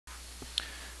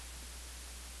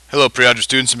Hello Pre-Algebra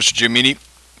students, Mr. Giomini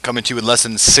coming to you with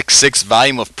lesson 6.6,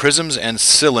 volume of prisms and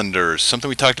cylinders. Something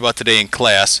we talked about today in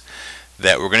class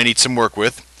that we're going to need some work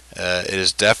with. It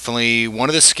is definitely one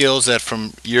of the skills that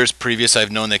from years previous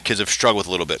I've known that kids have struggled with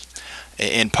a little bit.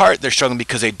 In part they're struggling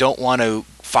because they don't want to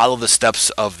follow the steps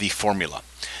of the formula.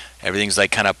 Everything's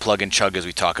like kind of plug and chug as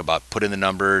we talk about. Put in the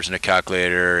numbers in a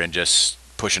calculator and just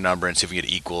push a number and see if we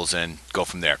get equals and go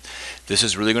from there. This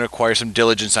is really going to require some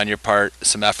diligence on your part,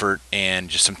 some effort,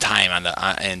 and just some time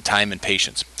time and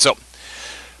patience. So,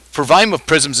 for volume of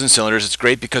prisms and cylinders, it's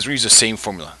great because we use the same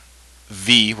formula.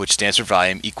 V, which stands for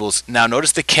volume, equals, now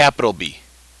notice the capital B,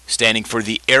 standing for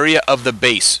the area of the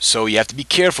base. So you have to be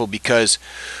careful because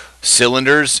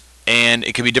cylinders, and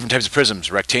it could be different types of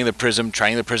prisms, rectangular prism,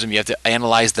 triangular prism, you have to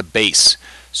analyze the base.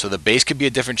 So the base could be a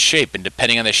different shape, and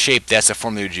depending on the shape, that's the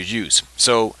formula you use.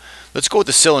 So let's go with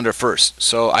the cylinder first.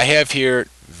 So I have here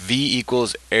V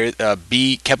equals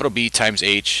capital B times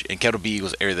H, and capital B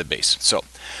equals area of the base. So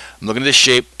I'm looking at this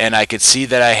shape, and I could see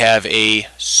that I have a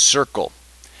circle,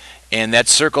 and that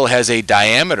circle has a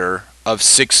diameter of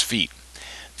 6 feet.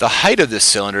 The height of this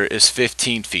cylinder is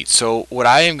 15 feet. So what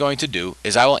I am going to do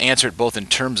is I will answer it both in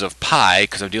terms of pi,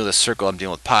 because I'm dealing with a circle, I'm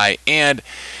dealing with pi, and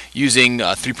using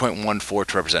 3.14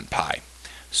 to represent pi.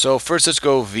 So first let's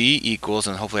go V equals,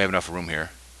 and hopefully I have enough room here,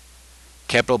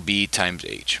 capital B times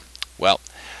H. Well,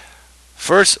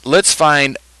 first let's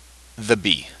find the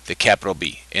B, the capital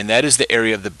B, and that is the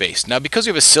area of the base. Now because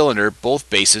we have a cylinder, both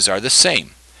bases are the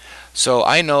same. So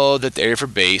I know that the area for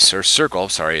base, or circle,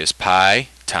 sorry, is pi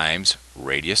times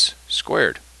radius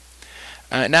squared.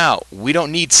 Now, we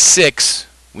don't need 6,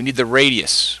 we need the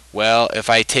radius. Well, if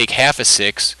I take half of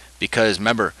 6, because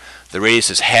remember, the radius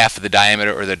is half of the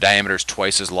diameter, or the diameter is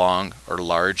twice as long or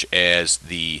large as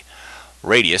the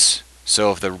radius.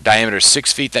 So if the diameter is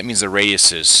 6 feet, that means the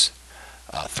radius is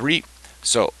 3.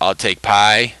 So I'll take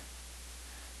pi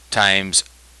times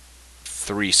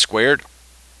 3 squared.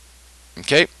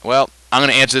 Okay, well, I'm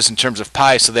going to answer this in terms of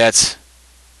pi, so that's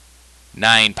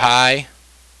 9 pi.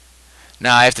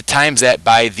 Now I have to times that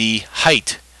by the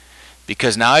height,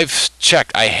 because now I've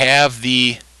checked, I have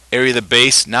the area of the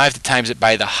base, now I have to times it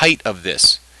by the height of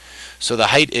this. So the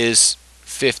height is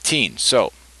 15.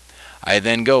 So I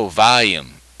then go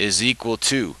volume is equal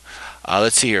to,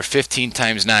 let's see here, 15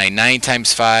 times 9. 9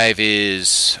 times 5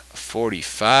 is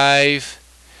 45.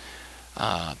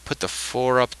 Put the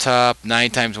 4 up top.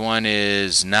 9 times 1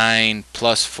 is 9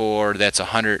 plus 4, that's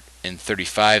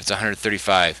 135. It's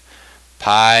 135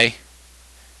 pi,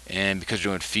 and because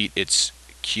we're doing feet, it's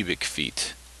cubic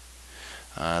feet.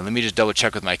 Let me just double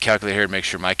check with my calculator here to make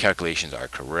sure my calculations are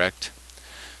correct.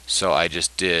 So I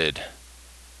just did,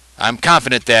 I'm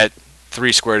confident that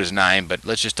 3 squared is 9, but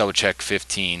let's just double check.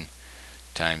 15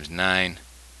 times 9,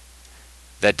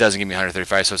 that doesn't give me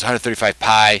 135, so it's 135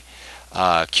 pi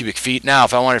cubic feet. Now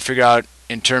if I want to figure out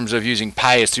in terms of using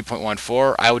pi as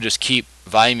 3.14, I would just keep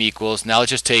volume equals, now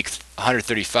let's just take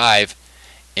 135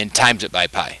 and times it by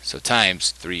pi. So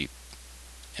times 3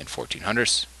 and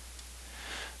 1400ths.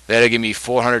 That'll give me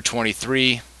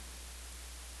 423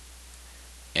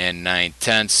 and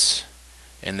 9/10,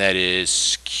 and that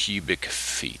is cubic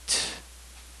feet.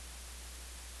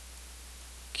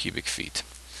 Cubic feet.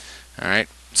 Alright,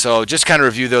 so just kind of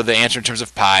review though the answer in terms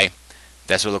of pi.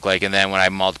 That's what it looked like, and then when I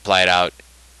multiply it out,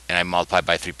 and I multiply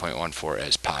by 3.14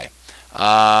 as pi.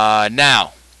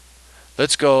 Now,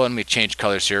 let's go, let me change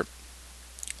colors here.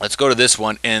 Let's go to this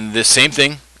one, and the same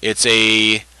thing. It's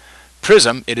a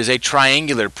prism. It is a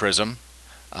triangular prism.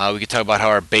 We could talk about how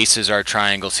our bases are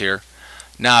triangles here.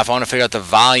 Now, if I want to figure out the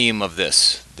volume of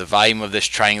this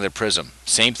triangular prism,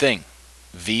 same thing.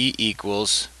 V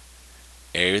equals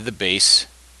area of the base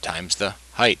times the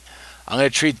height. I'm going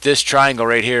to treat this triangle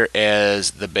right here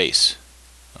as the base.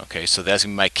 Okay, so that's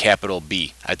going to be my capital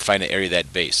B. I have to find the area of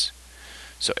that base.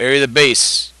 So area of the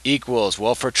base equals,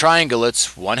 well, for triangle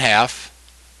it's 1/2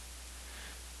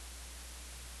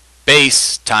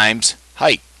 base times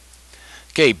height.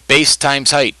 Okay, base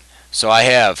times height. So I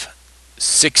have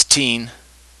 16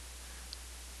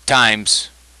 times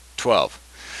 12.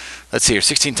 Let's see here,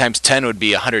 16 times 10 would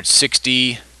be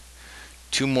 160.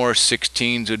 2 more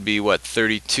 16s would be what,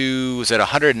 32? Is that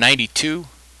 192?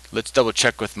 Let's double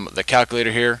check with the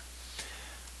calculator here.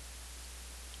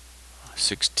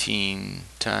 16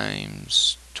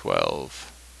 times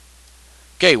 12.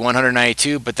 Okay,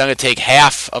 192, but then I'm going to take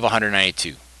half of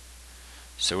 192.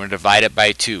 So we're going to divide it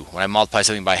by 2. When I multiply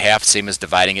something by half, same as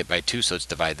dividing it by 2, so let's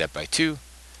divide that by 2.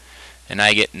 And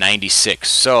I get 96.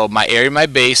 So my area of my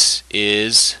base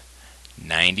is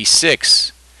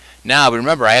 96. Now,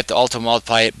 remember, I have to also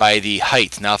multiply it by the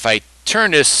height. Now, if I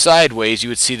turn this sideways, you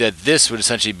would see that this would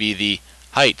essentially be the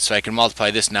height. So I can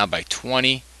multiply this now by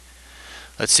 20.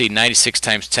 Let's see, 96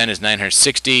 times 10 is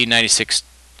 960.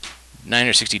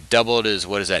 960 doubled is,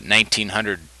 what is that,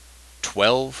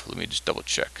 1912? Let me just double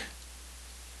check.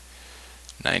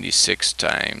 96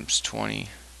 times 20,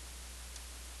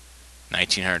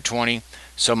 1920.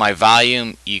 So my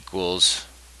volume equals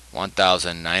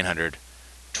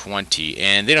 1,920.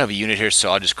 And they don't have a unit here,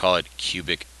 so I'll just call it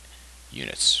cubic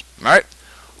units. Alright,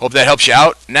 hope that helps you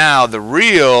out. Now,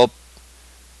 the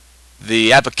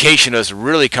application of this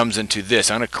really comes into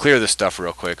this. I'm going to clear this stuff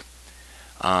real quick.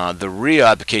 The real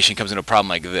application comes into a problem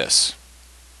like this,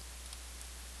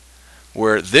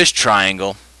 where this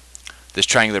triangular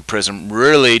prism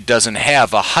really doesn't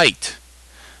have a height.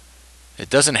 It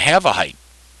doesn't have a height.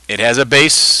 It has a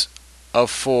base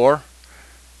of 4.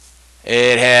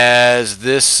 It has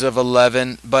this of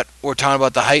 11, but we're talking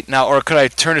about the height now. Or could I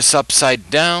turn this upside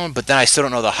down, but then I still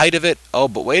don't know the height of it? Oh,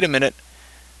 but wait a minute.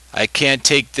 I can't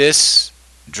take this,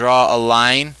 draw a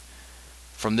line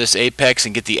from this apex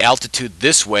and get the altitude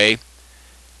this way.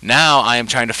 Now I am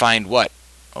trying to find what?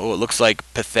 Oh, it looks like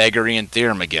Pythagorean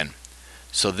theorem again.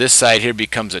 So this side here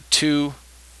becomes a 2.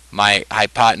 My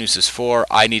hypotenuse is 4.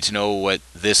 I need to know what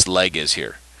this leg is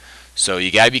here. So you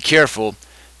got to be careful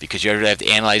because you have to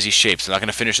analyze these shapes. I'm not going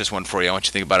to finish this one for you. I want you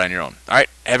to think about it on your own. All right,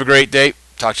 have a great day.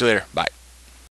 Talk to you later. Bye.